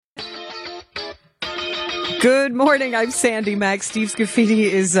Good morning. I'm Sandy. Maxx. Steve Scaffidi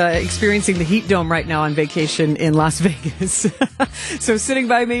is experiencing the heat dome right now on vacation in Las Vegas. So sitting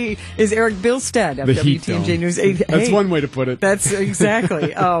by me is Erik Bilstad of WTMJ News. That's one way to put it. That's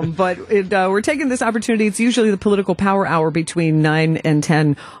exactly. We're taking this opportunity. It's usually the political power hour between 9 and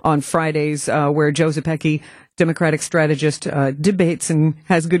 10 on Fridays, where Joe Zepecki, Democratic strategist, debates and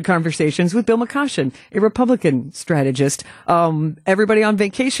has good conversations with Bill McCoshen, a Republican strategist. Everybody on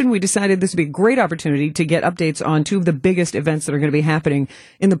vacation, we decided this would be a great opportunity to get updates on two of the biggest events that are going to be happening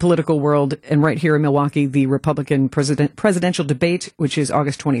in the political world. And right here in Milwaukee, the Republican presidential debate, which is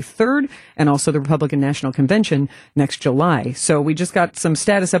August 23rd, and also the Republican National Convention next July. So we just got some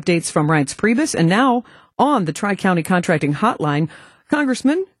status updates from Reince Priebus. And now on the Tri-County Contracting Hotline,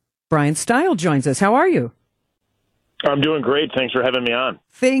 Congressman Bryan Steil joins us. How are you? I'm doing great. Thanks for having me on.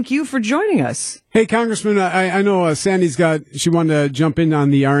 Thank you for joining us. Hey, Congressman, I know Sandy's she wanted to jump in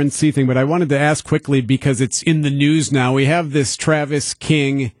on the RNC thing, but I wanted to ask quickly because it's in the news now. We have this Travis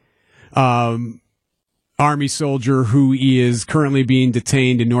King, Army soldier who is currently being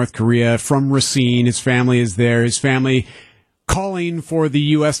detained in North Korea from Racine. His family is there. His family calling for the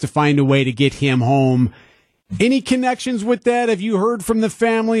U.S. to find a way to get him home. Any connections with that? Have you heard from the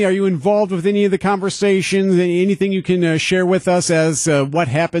family? Are you involved with any of the conversations? Anything you can share with us as what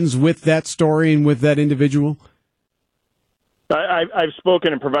happens with that story and with that individual? I've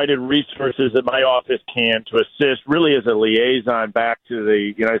spoken and provided resources that my office can to assist, really as a liaison back to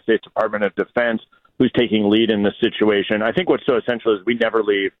the United States Department of Defense, who's taking lead in this situation. I think what's so essential is we never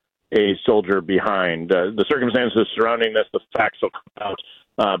leave a soldier behind. The circumstances surrounding this, the facts will come out.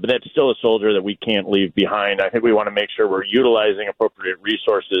 But that's still a soldier that we can't leave behind. I think we want to make sure we're utilizing appropriate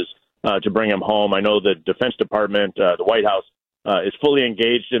resources to bring him home. I know the Defense Department, the White House, is fully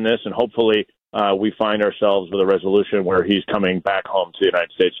engaged in this, and hopefully we find ourselves with a resolution where he's coming back home to the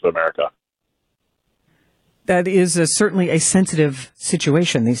United States of America. That is certainly a sensitive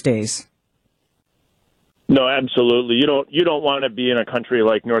situation these days. No, absolutely. You don't want to be in a country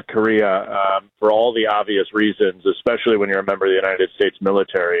like North Korea for all the obvious reasons, especially when you're a member of the United States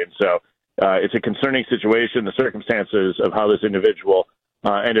military. And so it's a concerning situation. The circumstances of how this individual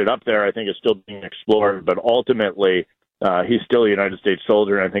ended up there, I think, is still being explored. But ultimately, he's still a United States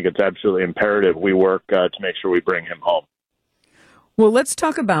soldier, and I think it's absolutely imperative we work to make sure we bring him home. Well, let's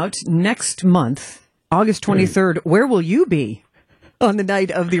talk about next month, August 23rd. Where will you be on the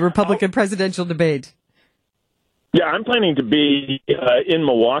night of the Republican presidential debate? Yeah, I'm planning to be in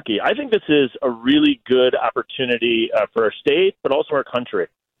Milwaukee. I think this is a really good opportunity for our state, but also our country.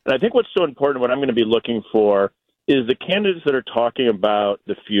 And I think what's so important, what I'm going to be looking for, is the candidates that are talking about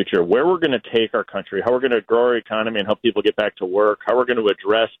the future, where we're going to take our country, how we're going to grow our economy and help people get back to work, how we're going to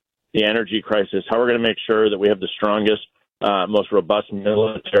address the energy crisis, how we're going to make sure that we have the strongest, most robust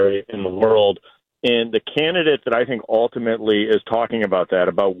military in the world. And the candidate that I think ultimately is talking about that,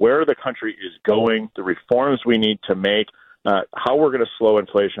 about where the country is going, the reforms we need to make, how we're going to slow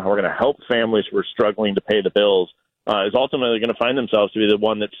inflation, how we're going to help families who are struggling to pay the bills, is ultimately going to find themselves to be the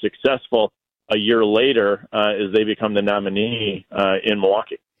one that's successful a year later as they become the nominee in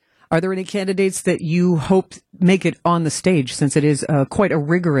Milwaukee. Are there any candidates that you hope make it on the stage, since it is quite a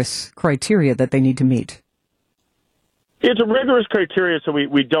rigorous criteria that they need to meet? It's a rigorous criteria, so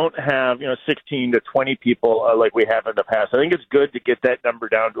we don't have 16 to 20 people like we have in the past. I think it's good to get that number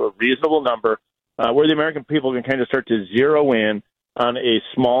down to a reasonable number where the American people can kind of start to zero in on a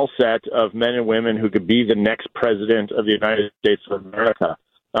small set of men and women who could be the next president of the United States of America.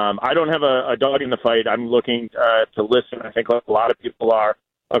 I don't have a dog in the fight. I'm looking to listen, I think like a lot of people are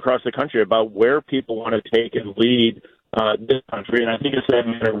across the country, about where people want to take and lead this country. And I think it's that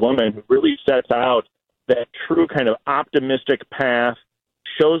man or woman who really sets out that true kind of optimistic path,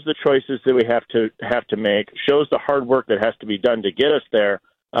 shows the choices that we have to make, shows the hard work that has to be done to get us there,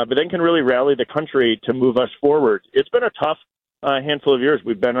 but then can really rally the country to move us forward. It's been a tough handful of years.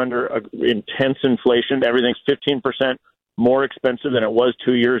 We've been under intense inflation. Everything's 15% more expensive than it was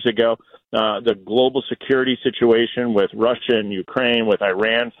 2 years ago. The global security situation with Russia and Ukraine, with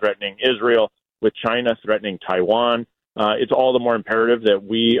Iran threatening Israel, with China threatening Taiwan. It's all the more imperative that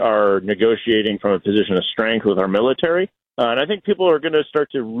we are negotiating from a position of strength with our military. And I think people are going to start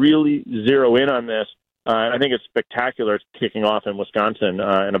to really zero in on this. And I think it's spectacular. It's kicking off in Wisconsin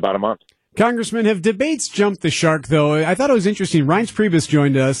in about a month. Congressman, have debates jumped the shark, though? I thought it was interesting. Reince Priebus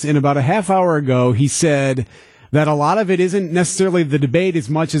joined us, and about a half hour ago, he said that a lot of it isn't necessarily the debate as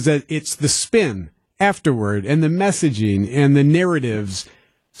much as that it's the spin afterward and the messaging and the narratives.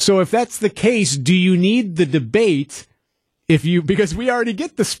 So if that's the case, do you need the debate? Because we already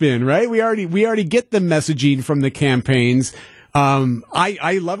get the spin, right? We already get the messaging from the campaigns.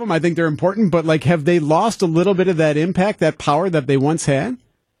 I love them. I think they're important, but like, have they lost a little bit of that impact, that power that they once had?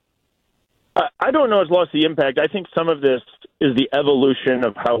 I don't know it's lost the impact. I think some of this is the evolution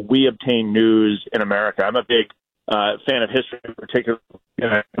of how we obtain news in America. I'm a big fan of history, in particular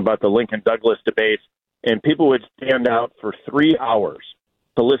about the Lincoln-Douglas debates, and people would stand out for 3 hours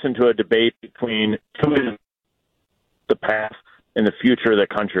to listen to a debate between the past and the future of the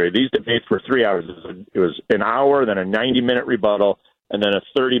country. These debates were 3 hours. It was an hour, then a 90-minute rebuttal, and then a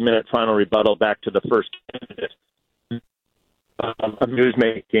 30-minute final rebuttal back to the first candidate.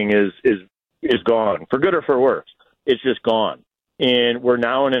 Newsmaking is gone, for good or for worse. It's just gone. And we're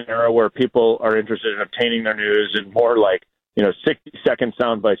now in an era where people are interested in obtaining their news in more like, 60-second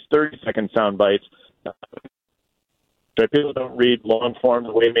sound bites, 30-second sound bites. So people don't read long form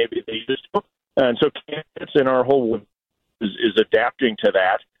the way maybe they used to. And so candidates in our whole is adapting to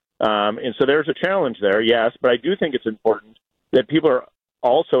that. And so there's a challenge there, yes, but I do think it's important that people are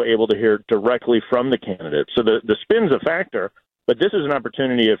also able to hear directly from the candidate. So the spin's a factor, but this is an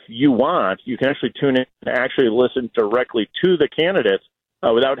opportunity, if you want, you can actually tune in and actually listen directly to the candidates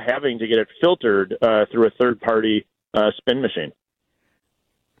without having to get it filtered through a third-party spin machine.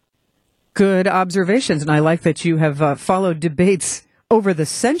 Good observations, and I like that you have followed debates over the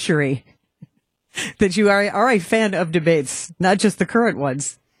century, that you are a fan of debates, not just the current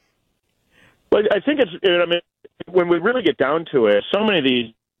ones. Well, I think when we really get down to it, so many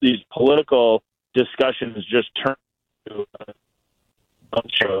of these political discussions just turn to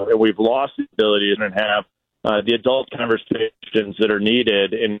and we've lost the ability to have the adult conversations that are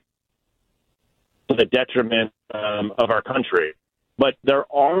needed in the detriment of our country. But there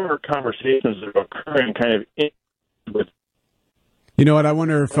are conversations that are occurring kind of with. You know what? I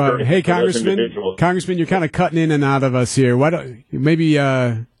wonder if, hey, Congressman, you're kind of cutting in and out of us here. Why don't maybe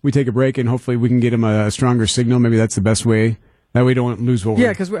we take a break and hopefully we can get him a stronger signal? Maybe that's the best way. That we don't lose what we're.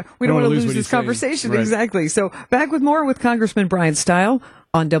 Yeah, because we don't want to lose this conversation. Right. Exactly. So back with more with Congressman Bryan Steil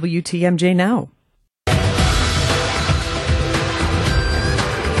on WTMJ Now.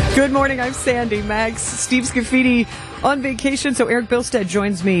 Good morning. I'm Sandy. Maxx, Steve Scaffidi on vacation. So Erik Bilstad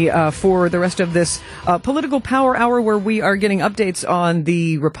joins me for the rest of this political power hour, where we are getting updates on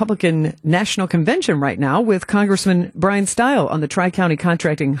the Republican National Convention right now with Congressman Bryan Steil on the Tri-County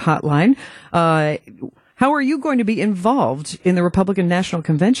Contracting Hotline. How are you going to be involved in the Republican National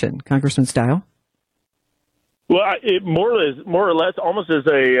Convention, Congressman Steil? Well, more or less, almost as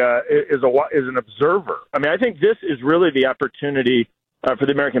an observer. I mean, I think this is really the opportunity for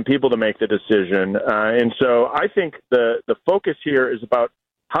the American people to make the decision, and so I think the focus here is about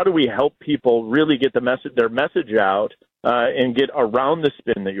how do we help people really get their message out and get around the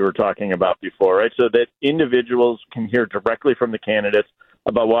spin that you were talking about before, right? So that individuals can hear directly from the candidates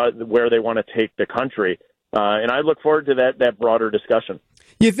about where they want to take the country. And I look forward to that broader discussion.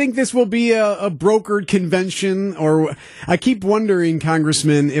 You think this will be a brokered convention? Or I keep wondering,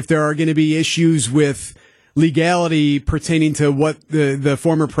 Congressman, if there are going to be issues with legality pertaining to what the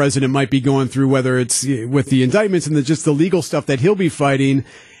former president might be going through, whether it's with the indictments and just the legal stuff that he'll be fighting,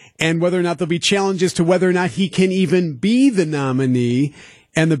 and whether or not there'll be challenges to whether or not he can even be the nominee,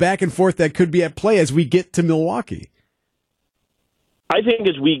 and the back and forth that could be at play as we get to Milwaukee. I think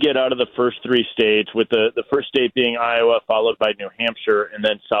as we get out of the first three states, with the first state being Iowa, followed by New Hampshire, and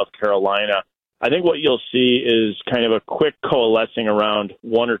then South Carolina, I think what you'll see is kind of a quick coalescing around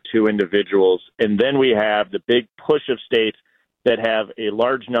one or two individuals. And then we have the big push of states that have a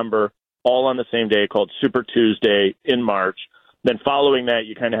large number all on the same day called Super Tuesday in March. Then following that,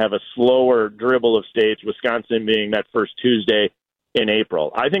 you kind of have a slower dribble of states, Wisconsin being that first Tuesday in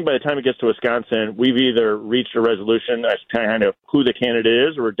April. I think by the time it gets to Wisconsin, we've either reached a resolution as to kind of who the candidate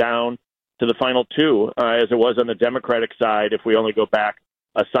is, or we're down to the final two, as it was on the Democratic side if we only go back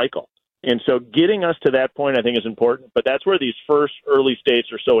a cycle. And so getting us to that point, I think, is important. But that's where these first early states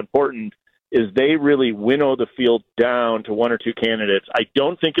are so important, is they really winnow the field down to one or two candidates. I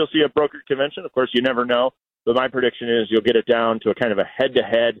don't think you'll see a brokered convention. Of course, you never know. But my prediction is you'll get it down to a kind of a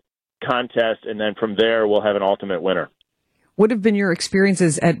head-to-head contest, and then from there we'll have an ultimate winner. What have been your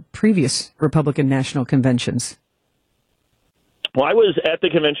experiences at previous Republican National Conventions? Well, I was at the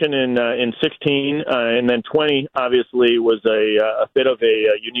convention in 16, and then 20 obviously was a bit of a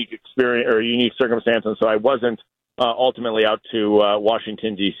unique experience or a unique circumstance, and so I wasn't ultimately out to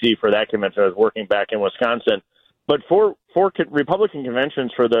Washington, D.C. for that convention. I was working back in Wisconsin. But for Republican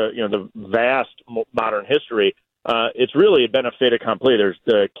conventions for the vast modern history, it's really been a fait accompli.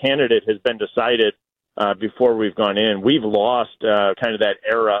 The candidate has been decided before we've gone in. We've lost kind of that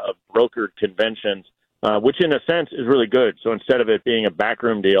era of brokered conventions, which in a sense is really good. So instead of it being a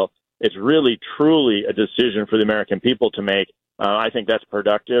backroom deal, it's really, truly a decision for the American people to make. I think that's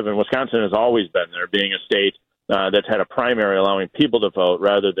productive, and Wisconsin has always been there, being a state that's had a primary allowing people to vote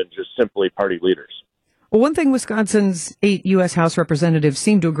rather than just simply party leaders. Well, one thing Wisconsin's 8 U.S. House representatives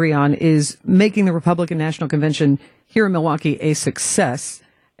seem to agree on is making the Republican National Convention here in Milwaukee a success.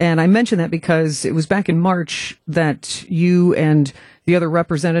 And I mention that because it was back in March that you and the other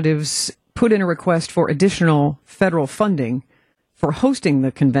representatives put in a request for additional federal funding for hosting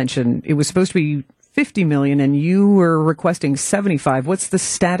the convention. It was supposed to be $50 million, and you were requesting $75. What's the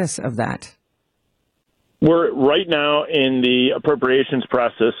status of that? We're right now in the appropriations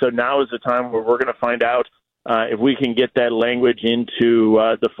process, so now is the time where we're going to find out if we can get that language into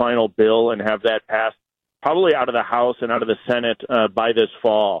the final bill and have that passed probably out of the House and out of the Senate by this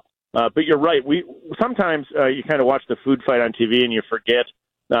fall. But you're right. Sometimes you kind of watch the food fight on TV and you forget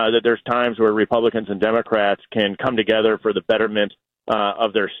that there's times where Republicans and Democrats can come together for the betterment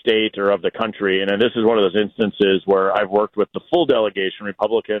of their state or of the country. And this is one of those instances where I've worked with the full delegation,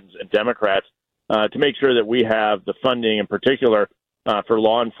 Republicans and Democrats, to make sure that we have the funding in particular for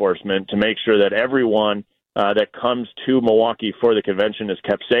law enforcement to make sure that everyone that comes to Milwaukee for the convention is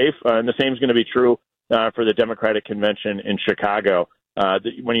kept safe. And the same is going to be true for the Democratic convention in Chicago.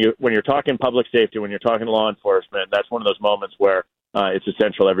 When you're talking public safety, when you're talking law enforcement, that's one of those moments where it's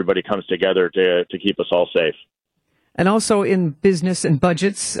essential everybody comes together to keep us all safe. And also in business and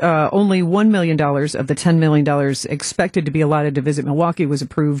budgets, only $1 million of the $10 million expected to be allotted to Visit Milwaukee was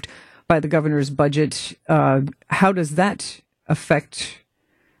approved by the governor's budget. How does that affect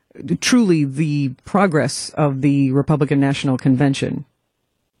truly the progress of the Republican National Convention?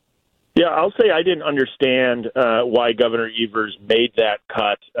 Yeah, I'll say I didn't understand why Governor Evers made that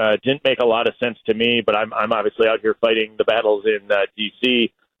cut. It didn't make a lot of sense to me, but I'm obviously out here fighting the battles in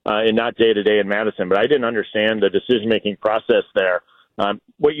D.C. And not day-to-day in Madison. But I didn't understand the decision-making process there.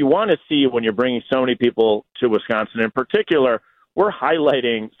 What you want to see when you're bringing so many people to Wisconsin, in particular, we're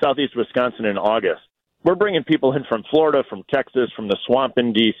highlighting Southeast Wisconsin in August. We're bringing people in from Florida, from Texas, from the swamp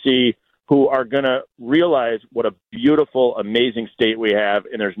in D.C., who are going to realize what a beautiful, amazing state we have,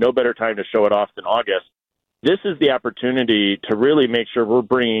 and there's no better time to show it off than August. This is the opportunity to really make sure we're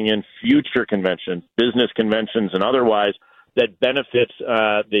bringing in future conventions, business conventions and otherwise, that benefits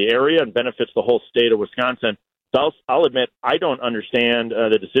the area and benefits the whole state of Wisconsin. So I'll admit I don't understand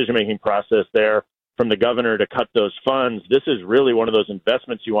the decision-making process there from the governor to cut those funds. This is really one of those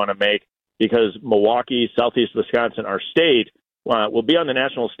investments you want to make because Milwaukee, Southeast Wisconsin, our state, will be on the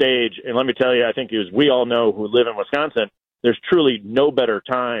national stage. And let me tell you, I think as we all know who live in Wisconsin, there's truly no better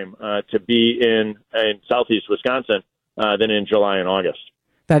time to be in Southeast Wisconsin than in July and August.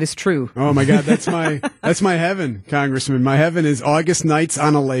 That is true. Oh my God, that's my heaven, Congressman. My heaven is August nights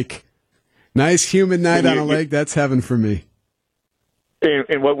on a lake. Nice humid night on a lake. That's heaven for me.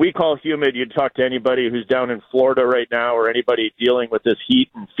 And what we call humid, you talk to anybody who's down in Florida right now or anybody dealing with this heat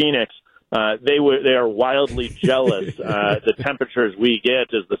in Phoenix, they are wildly jealous the temperatures we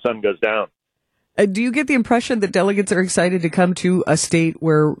get as the sun goes down. Do you get the impression that delegates are excited to come to a state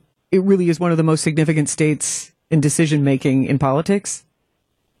where it really is one of the most significant states in decision making in politics?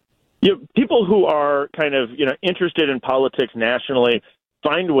 People who are kind of interested in politics nationally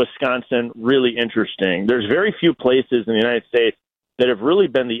find Wisconsin really interesting. There's very few places in the United States that have really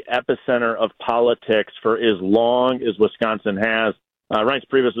been the epicenter of politics for as long as Wisconsin has. Reince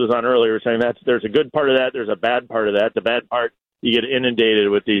Priebus was on earlier saying that there's a good part of that, there's a bad part of that. The bad part, you get inundated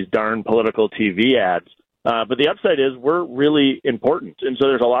with these darn political TV ads. But the upside is we're really important. And so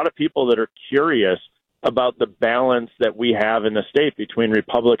there's a lot of people that are curious about the balance that we have in the state between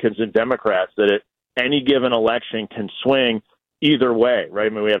Republicans and Democrats, that at any given election can swing either way, right? I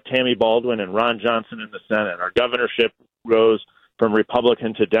mean, we have Tammy Baldwin and Ron Johnson in the Senate. Our governorship goes from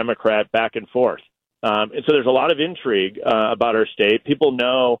Republican to Democrat back and forth. And so there's a lot of intrigue about our state. People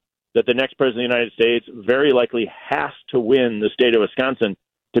know that the next president of the United States very likely has to win the state of Wisconsin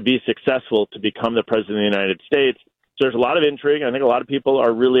to be successful to become the president of the United States. So there's a lot of intrigue. I think a lot of people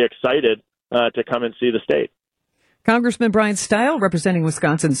are really excited to come and see the state. Congressman Bryan Steil, representing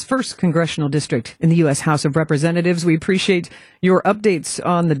Wisconsin's 1st Congressional District in the U.S. House of Representatives. We appreciate your updates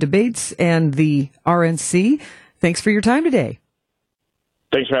on the debates and the RNC. Thanks for your time today.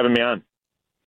 Thanks for having me on.